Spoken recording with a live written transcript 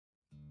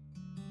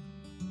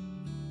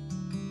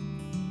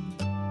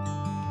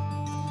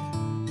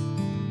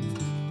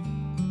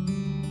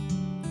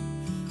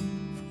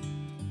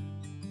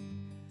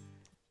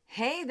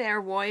Hey there,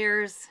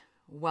 warriors.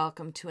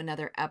 Welcome to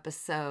another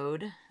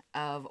episode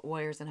of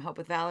Warriors in Hope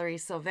with Valerie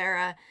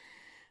Silvera.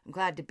 I'm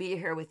glad to be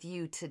here with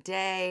you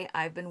today.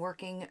 I've been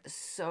working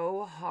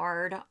so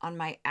hard on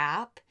my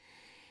app,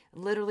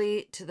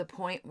 literally to the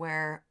point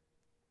where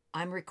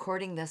I'm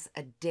recording this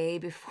a day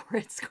before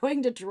it's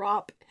going to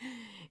drop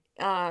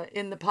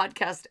in the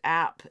podcast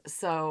app.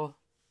 So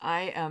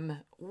I am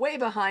way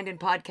behind in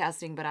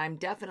podcasting, but I'm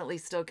definitely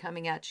still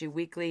coming at you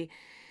weekly.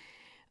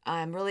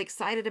 I'm really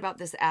excited about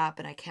this app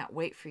and I can't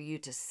wait for you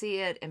to see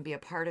it and be a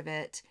part of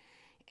it.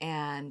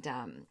 And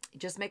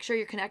just make sure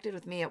you're connected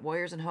with me at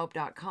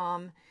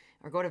warriorsinhope.com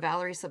or go to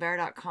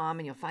valeriesilvera.com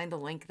and you'll find the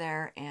link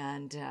there.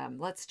 And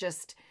let's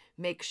just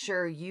make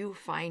sure you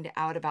find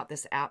out about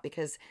this app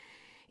because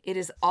it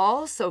is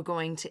also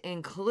going to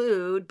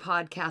include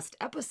podcast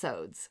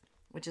episodes,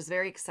 which is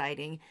very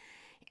exciting.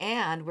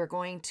 And we're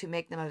going to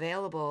make them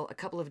available a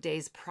couple of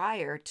days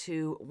prior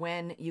to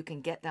when you can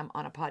get them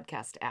on a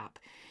podcast app.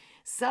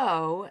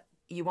 So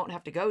you won't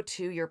have to go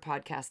to your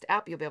podcast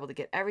app. You'll be able to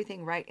get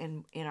everything right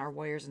in our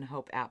Warriors in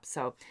Hope app.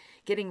 So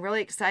getting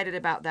really excited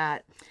about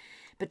that.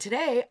 But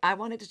today I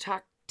wanted to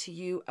talk to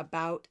you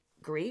about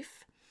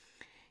grief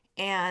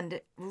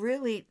and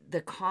really the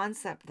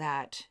concept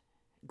that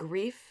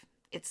grief,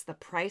 it's the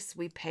price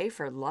we pay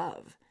for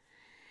love.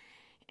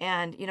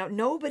 And,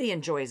 nobody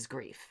enjoys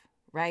grief,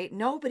 right?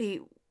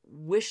 Nobody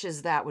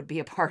wishes that would be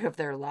a part of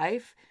their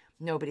life.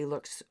 Nobody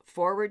looks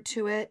forward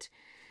to it.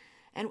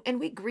 And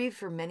we grieve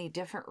for many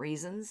different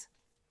reasons.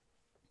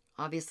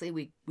 Obviously,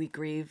 we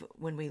grieve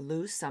when we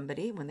lose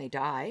somebody, when they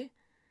die.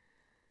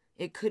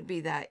 It could be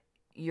that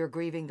you're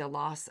grieving the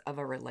loss of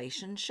a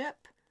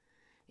relationship.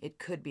 It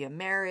could be a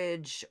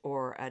marriage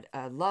or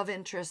a love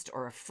interest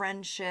or a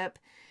friendship.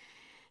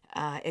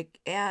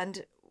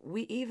 And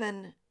we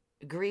even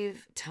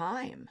grieve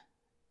time,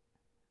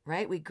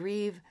 right? We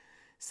grieve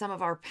some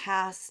of our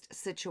past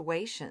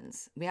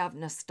situations. We have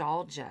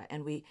nostalgia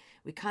and we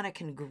kind of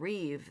can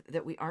grieve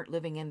that we aren't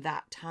living in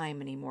that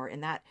time anymore,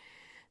 in that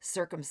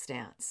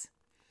circumstance.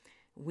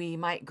 We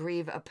might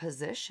grieve a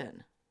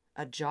position,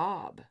 a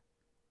job.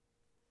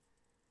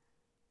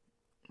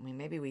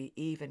 Maybe we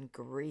even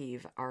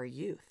grieve our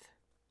youth.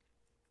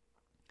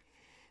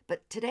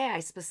 But today I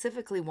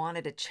specifically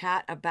wanted to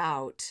chat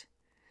about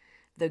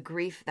the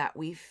grief that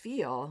we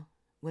feel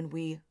when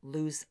we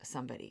lose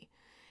somebody,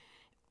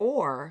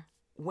 or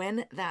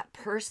when that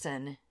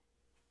person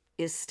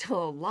is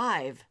still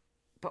alive,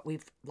 but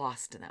we've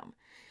lost them.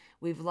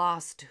 We've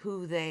lost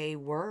who they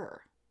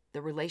were,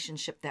 the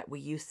relationship that we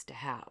used to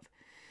have.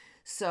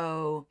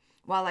 So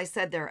while I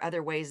said there are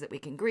other ways that we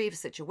can grieve,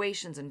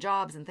 situations and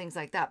jobs and things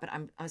like that, but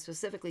I'm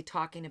specifically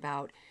talking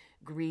about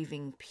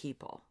grieving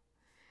people.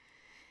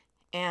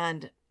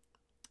 And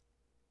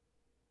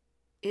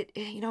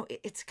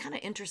it's kind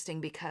of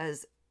interesting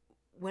because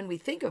when we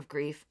think of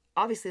grief,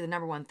 obviously the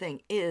number one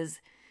thing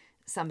is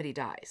somebody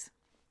dies.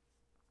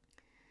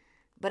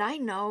 But I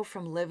know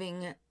from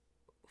living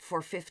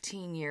for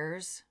 15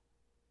 years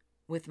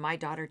with my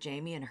daughter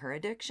Jamie and her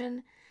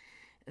addiction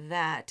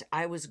that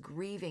I was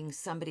grieving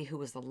somebody who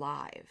was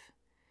alive.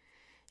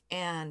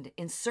 And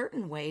in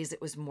certain ways,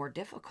 it was more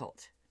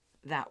difficult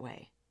that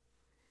way.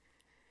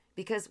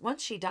 Because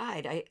once she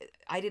died,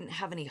 I didn't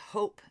have any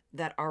hope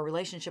that our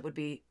relationship would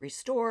be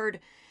restored,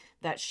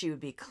 that she would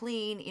be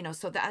clean,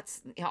 so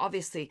that's,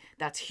 obviously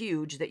that's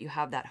huge that you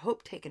have that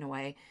hope taken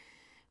away.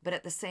 But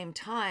at the same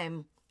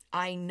time,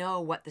 I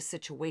know what the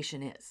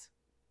situation is,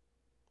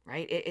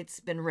 right? It's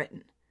been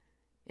written.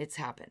 It's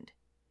happened.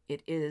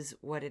 It is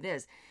what it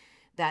is.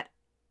 That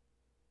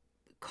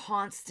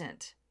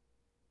constant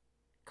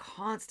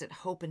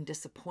hope and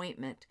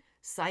disappointment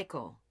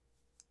cycle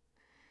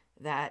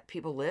that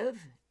people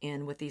live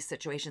in with these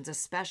situations,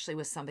 especially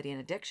with somebody in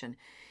addiction,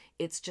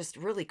 it's just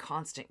really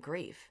constant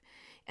grief.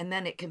 And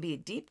then it can be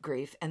deep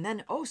grief and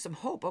then, some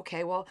hope.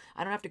 Okay, well,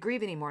 I don't have to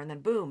grieve anymore. And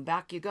then boom,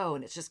 back you go.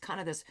 And it's just kind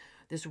of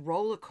this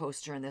roller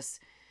coaster and this,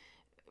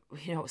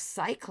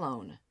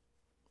 cyclone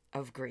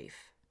of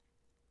grief.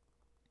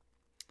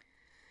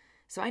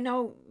 So I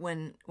know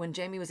when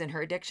Jamie was in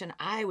her addiction,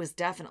 I was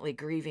definitely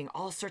grieving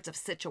all sorts of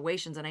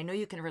situations. And I know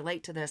you can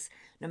relate to this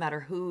no matter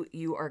who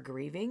you are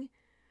grieving.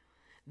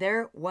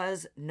 There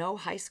was no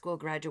high school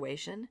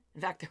graduation.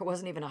 In fact, there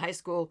wasn't even a high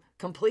school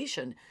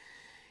completion.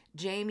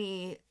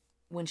 Jamie,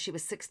 when she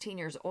was 16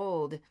 years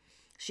old,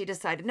 she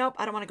decided, nope,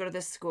 I don't want to go to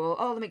this school.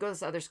 Oh, let me go to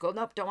this other school.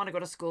 Nope, don't want to go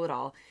to school at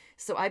all.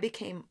 So I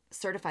became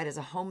certified as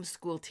a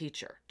homeschool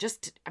teacher.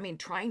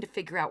 Trying to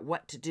figure out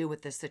what to do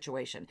with this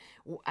situation.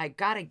 I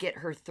got to get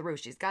her through.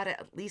 She's got to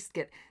at least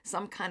get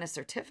some kind of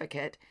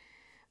certificate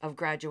of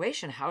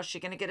graduation. How's she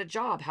going to get a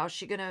job? How's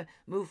she going to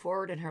move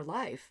forward in her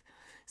life?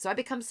 So I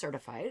become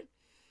certified.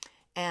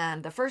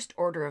 And the first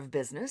order of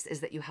business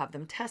is that you have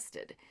them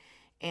tested.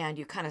 And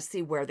you kind of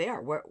see where they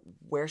are.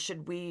 Where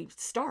should we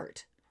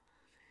start?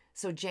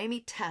 So Jamie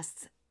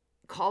tests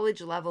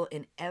college level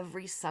in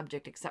every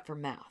subject except for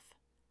math.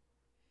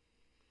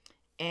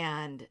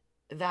 And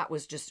that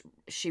was just,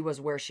 she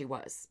was where she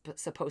was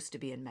supposed to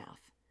be in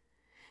math.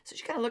 So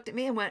she kind of looked at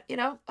me and went,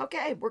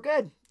 okay, we're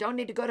good. Don't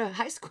need to go to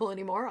high school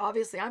anymore.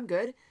 Obviously, I'm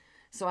good.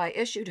 So I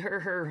issued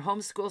her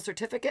homeschool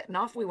certificate and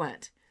off we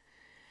went.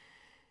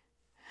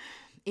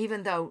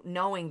 Even though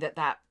knowing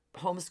that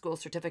homeschool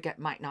certificate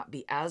might not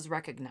be as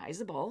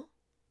recognizable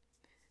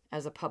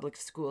as a public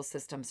school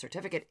system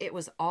certificate, it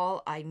was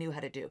all I knew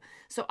how to do.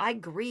 So I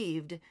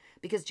grieved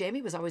because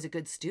Jamie was always a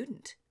good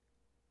student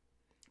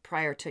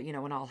prior to,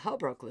 when all hell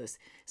broke loose.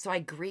 So I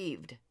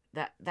grieved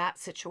that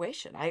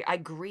situation. I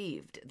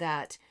grieved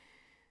that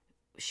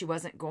she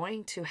wasn't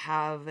going to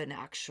have an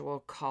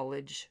actual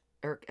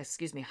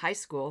high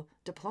school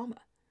diploma.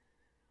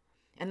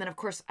 And then, of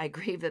course, I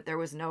grieved that there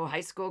was no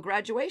high school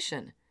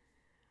graduation.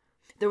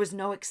 There was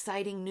no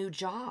exciting new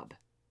job.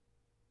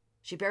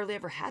 She barely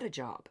ever had a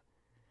job.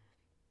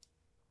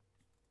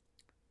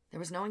 There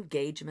was no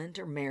engagement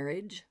or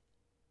marriage.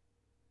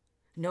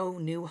 No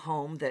new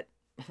home that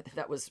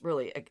was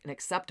really an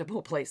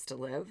acceptable place to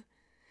live.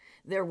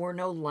 There were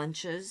no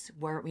lunches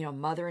where,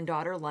 mother and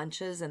daughter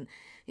lunches and,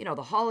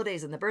 the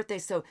holidays and the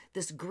birthdays. So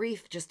this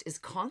grief just is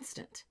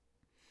constant.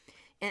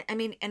 And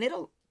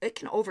it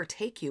can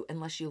overtake you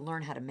unless you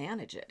learn how to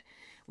manage it,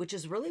 which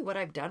is really what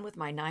I've done with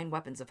my 9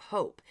 Weapons of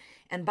Hope.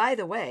 And by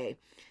the way,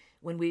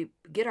 when we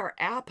get our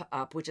app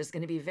up, which is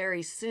going to be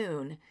very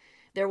soon,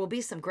 there will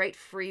be some great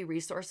free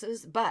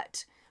resources.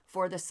 But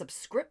for the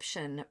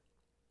subscription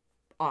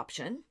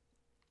option,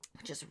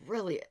 which is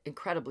really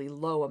incredibly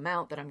low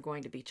amount that I'm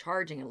going to be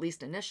charging, at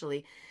least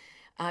initially,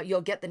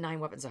 you'll get the 9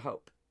 Weapons of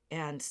Hope.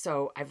 And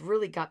so I've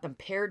really got them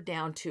pared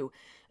down to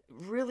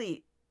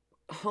really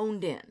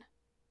honed in.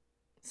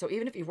 So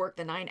even if you work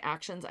the 9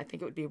 actions, I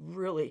think it would be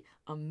really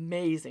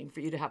amazing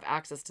for you to have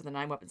access to the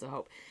 9 Weapons of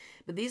Hope.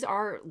 But these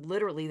are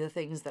literally the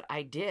things that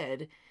I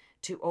did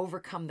to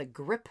overcome the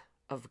grip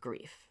of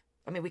grief.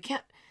 I mean,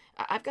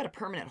 I've got a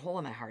permanent hole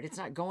in my heart. It's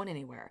not going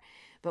anywhere.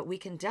 But we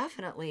can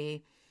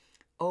definitely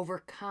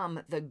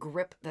overcome the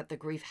grip that the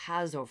grief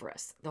has over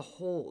us, the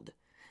hold,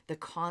 the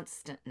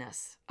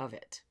constantness of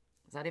it.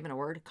 Is that even a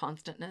word?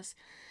 Constantness?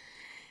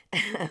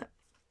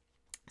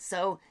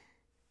 So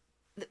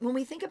when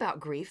we think about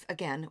grief,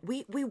 again,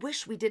 we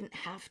wish we didn't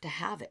have to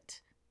have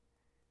it.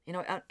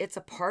 It's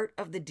a part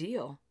of the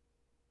deal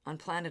on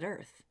planet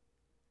Earth.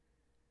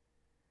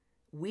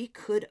 We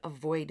could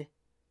avoid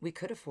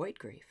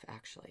grief,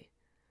 actually,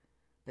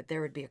 but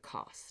there would be a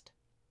cost.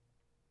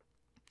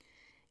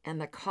 And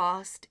the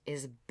cost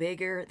is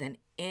bigger than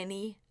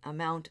any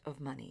amount of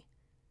money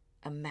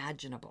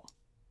imaginable.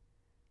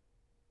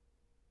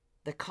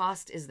 The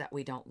cost is that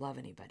we don't love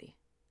anybody.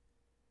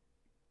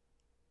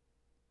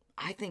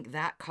 I think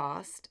that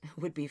cost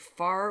would be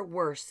far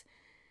worse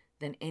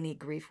than any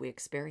grief we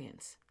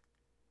experience.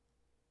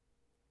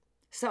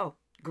 So,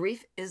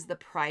 grief is the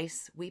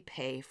price we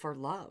pay for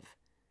love.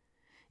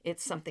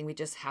 It's something we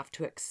just have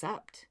to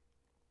accept.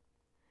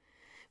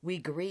 We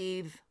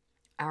grieve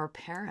our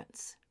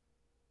parents,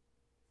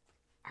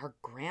 our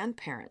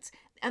grandparents,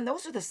 and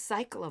those are the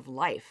cycle of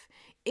life.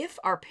 If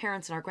our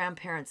parents and our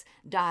grandparents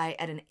die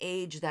at an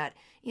age that,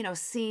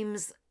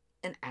 seems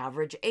an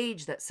average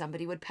age that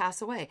somebody would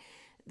pass away,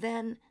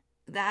 then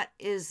that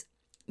is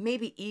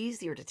maybe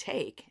easier to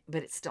take,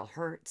 but it still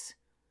hurts.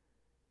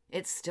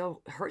 It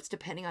still hurts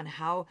depending on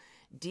how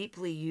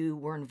deeply you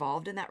were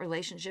involved in that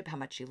relationship, how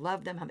much you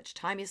loved them, how much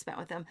time you spent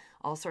with them,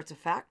 all sorts of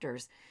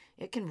factors.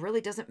 It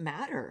really doesn't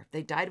matter.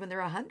 They died when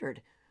they're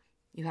 100.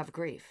 You have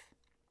grief.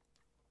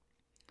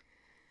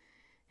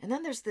 And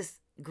then there's this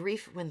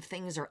grief when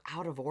things are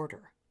out of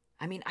order.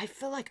 I mean, I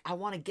feel like I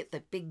want to get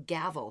the big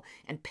gavel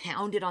and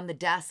pound it on the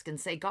desk and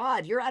say,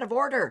 God, you're out of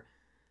order.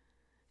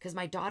 Because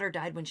my daughter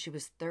died when she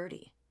was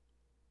 30.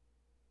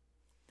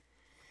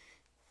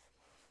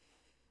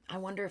 I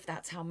wonder if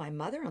that's how my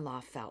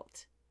mother-in-law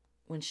felt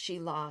when she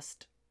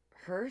lost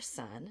her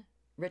son,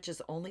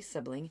 Rich's only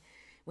sibling,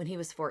 when he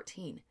was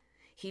 14.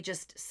 He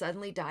just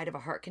suddenly died of a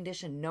heart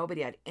condition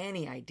nobody had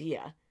any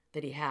idea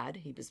that he had.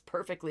 He was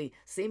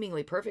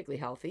seemingly perfectly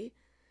healthy.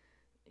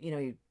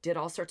 He did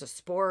all sorts of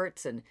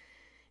sports and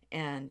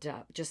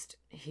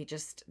he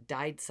just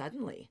died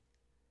suddenly.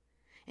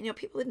 And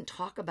people didn't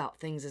talk about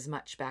things as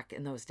much back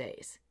in those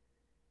days.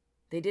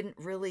 They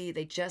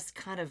just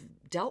kind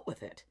of dealt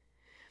with it.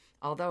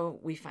 Although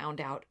we found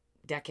out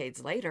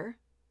decades later,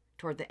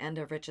 toward the end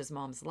of Rich's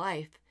mom's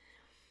life,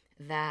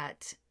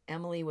 that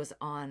Emily was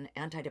on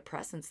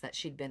antidepressants that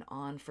she'd been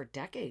on for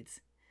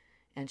decades.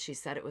 And she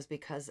said it was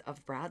because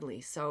of Bradley.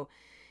 So,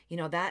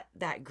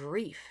 that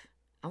grief,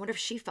 I wonder if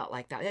she felt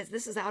like that.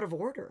 This is out of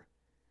order.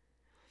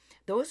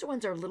 Those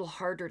ones are a little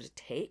harder to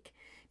take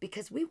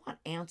because we want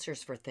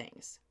answers for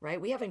things, right?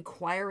 We have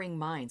inquiring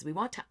minds. We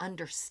want to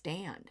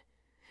understand.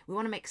 We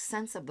want to make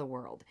sense of the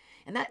world.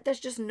 And there's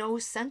just no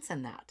sense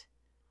in that.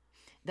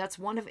 That's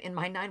in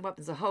my 9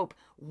 Weapons of Hope,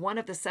 one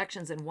of the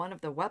sections in one of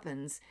the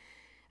weapons,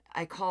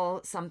 I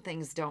call some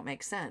things don't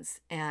make sense.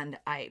 And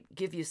I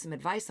give you some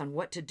advice on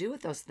what to do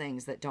with those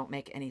things that don't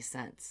make any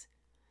sense.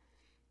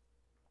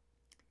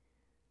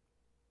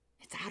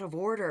 It's out of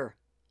order.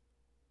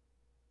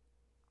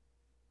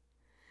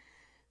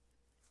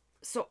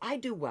 So I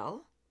do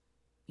well,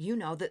 you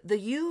know, the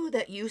you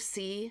that you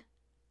see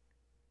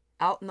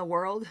out in the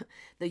world,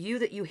 the you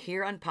that you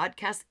hear on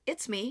podcasts,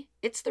 it's me.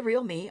 It's the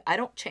real me. I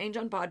don't change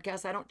on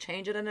podcasts. I don't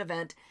change at an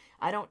event.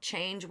 I don't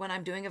change when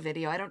I'm doing a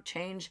video. I don't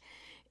change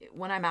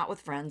when I'm out with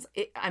friends.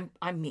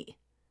 I'm me.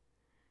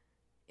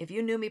 If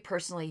you knew me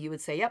personally, you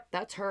would say, yep,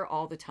 that's her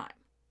all the time.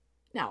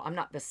 Now, I'm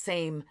not the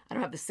same. I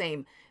don't have the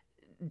same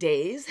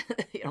days,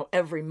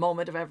 every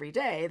moment of every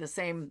day, the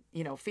same,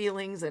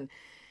 feelings and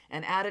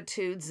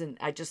attitudes. And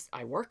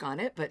I work on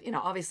it, but,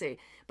 obviously,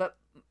 but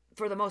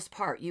for the most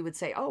part, you would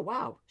say, oh,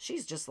 wow,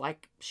 she's just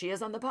like she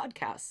is on the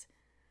podcast.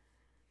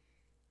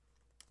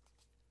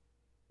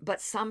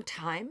 But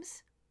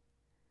sometimes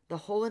the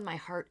hole in my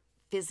heart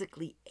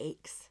physically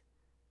aches.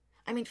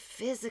 I mean,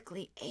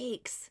 physically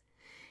aches.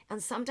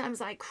 And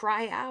sometimes I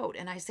cry out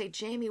and I say,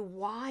 Jamie,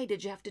 why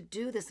did you have to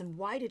do this? And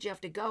why did you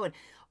have to go? And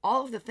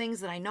all of the things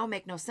that I know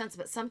make no sense,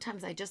 but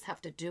sometimes I just have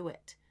to do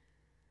it.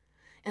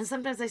 And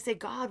sometimes I say,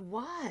 God,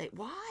 why?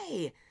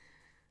 Why?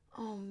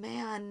 Oh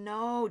man,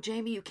 no,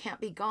 Jamie, you can't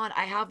be gone.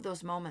 I have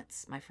those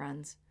moments, my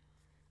friends.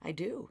 I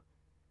do.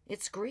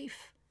 It's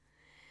grief.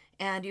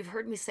 And you've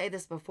heard me say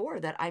this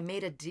before, that I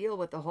made a deal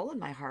with the hole in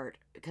my heart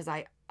because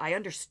I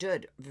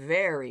understood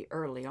very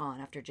early on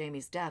after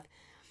Jamie's death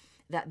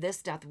that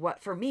this death,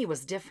 what for me,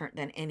 was different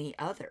than any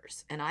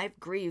others. And I've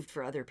grieved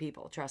for other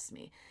people, trust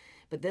me.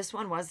 But this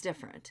one was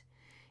different.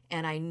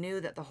 And I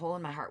knew that the hole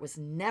in my heart was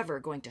never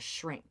going to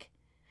shrink.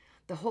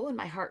 The hole in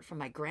my heart from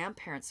my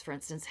grandparents, for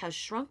instance, has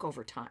shrunk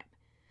over time.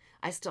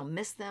 I still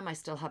miss them. I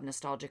still have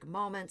nostalgic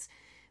moments,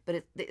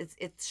 but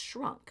it's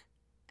shrunk.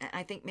 And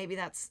I think maybe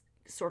that's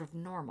sort of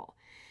normal.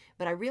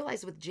 But I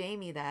realized with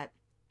Jamie that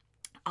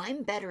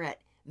I'm better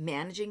at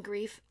managing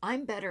grief.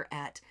 I'm better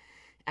at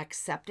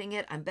accepting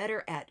it. I'm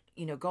better at,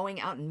 going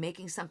out and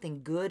making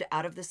something good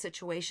out of the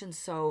situation.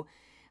 So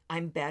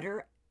I'm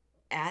better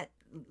at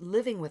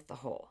living with the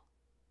hole.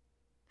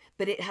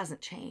 But it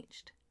hasn't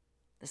changed.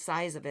 The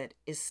size of it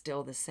is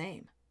still the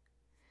same.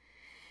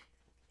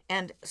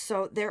 And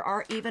so there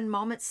are even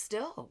moments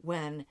still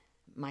when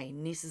my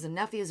nieces and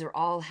nephews are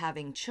all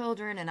having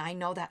children, and I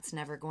know that's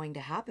never going to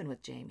happen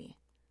with Jamie.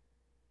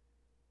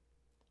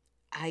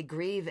 I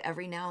grieve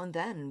every now and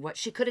then what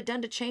she could have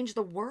done to change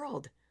the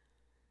world.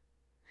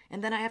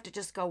 And then I have to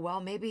just go,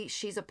 well, maybe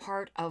she's a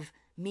part of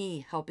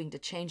me helping to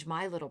change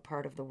my little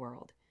part of the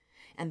world.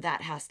 And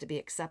that has to be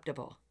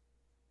acceptable.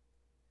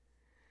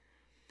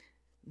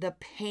 The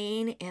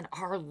pain in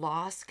our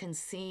loss can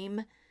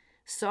seem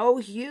so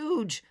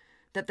huge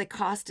that the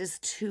cost is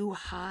too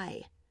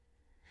high.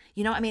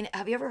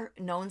 Have you ever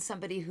known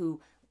somebody who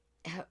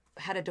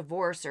had a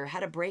divorce or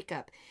had a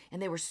breakup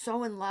and they were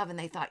so in love and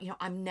they thought,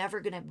 I'm never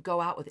going to go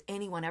out with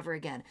anyone ever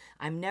again.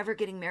 I'm never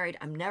getting married.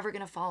 I'm never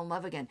going to fall in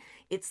love again.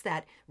 It's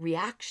that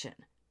reaction,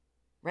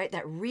 right?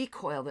 That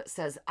recoil that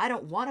says, I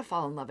don't want to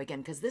fall in love again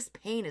because this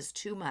pain is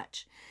too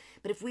much.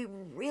 But if we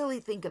really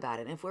think about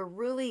it, and if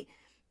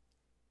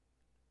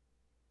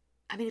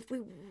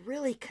we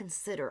really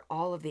consider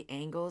all of the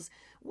angles,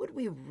 would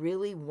we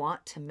really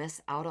want to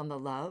miss out on the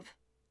love?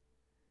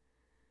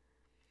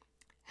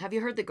 Have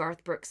you heard the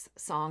Garth Brooks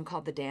song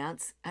called The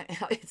Dance?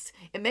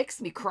 It makes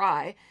me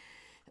cry,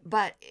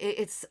 but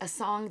it's a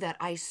song that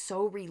I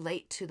so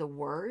relate to the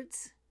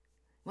words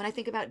when I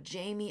think about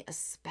Jamie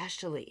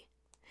especially.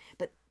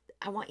 But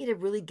I want you to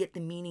really get the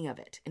meaning of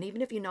it. And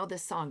even if you know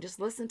this song, just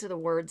listen to the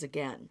words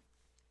again.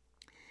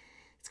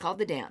 It's called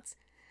The Dance.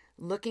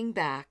 Looking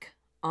back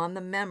on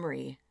the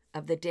memory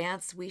of the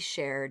dance we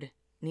shared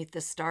 'neath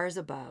the stars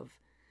above,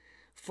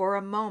 for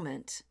a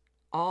moment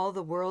all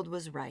the world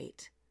was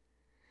right.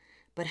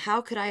 But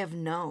how could I have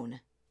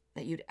known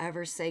that you'd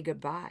ever say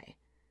goodbye?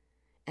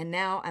 And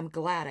now I'm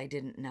glad I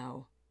didn't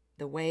know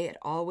the way it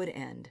all would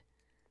end,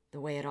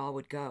 the way it all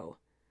would go.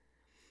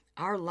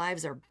 Our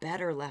lives are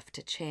better left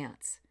to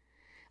chance.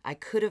 I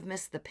could have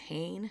missed the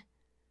pain,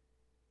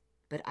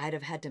 but I'd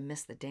have had to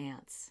miss the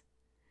dance.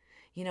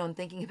 And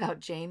thinking about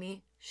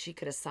Jamie, she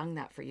could have sung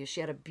that for you.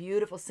 She had a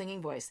beautiful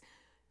singing voice.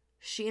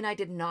 She and I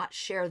did not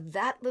share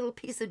that little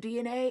piece of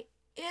DNA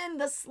in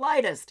the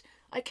slightest.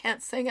 I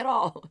can't sing at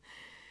all.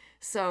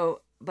 So,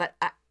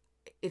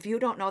 if you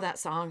don't know that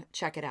song,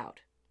 check it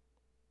out.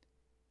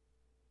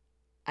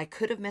 I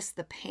could have missed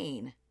the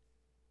pain,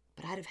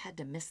 but I'd have had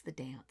to miss the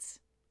dance.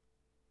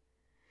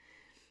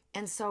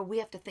 And so we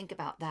have to think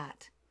about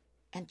that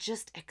and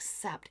just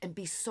accept and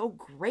be so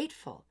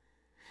grateful.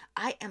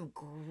 I am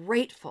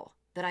grateful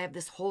that I have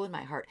this hole in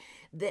my heart,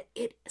 that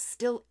it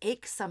still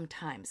aches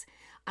sometimes.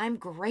 I'm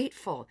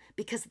grateful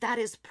because that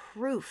is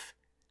proof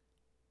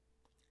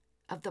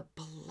of the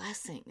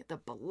blessing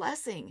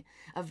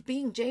of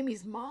being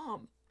Jamie's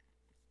mom,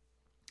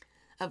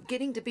 of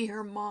getting to be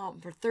her mom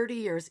for 30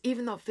 years,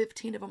 even though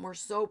 15 of them were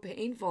so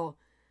painful.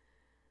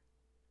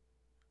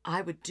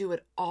 I would do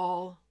it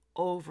all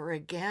over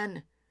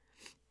again.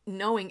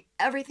 Knowing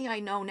everything I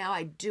know now,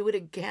 I'd do it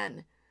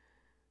again.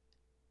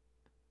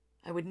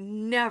 I would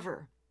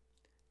never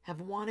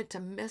have wanted to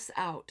miss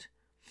out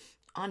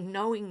on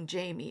knowing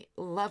Jamie,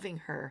 loving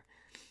her,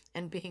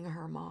 and being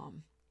her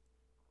mom.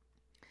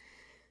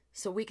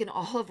 so we can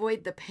all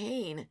avoid the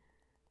pain.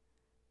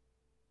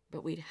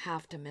 But we'd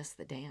have to miss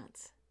the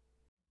dance.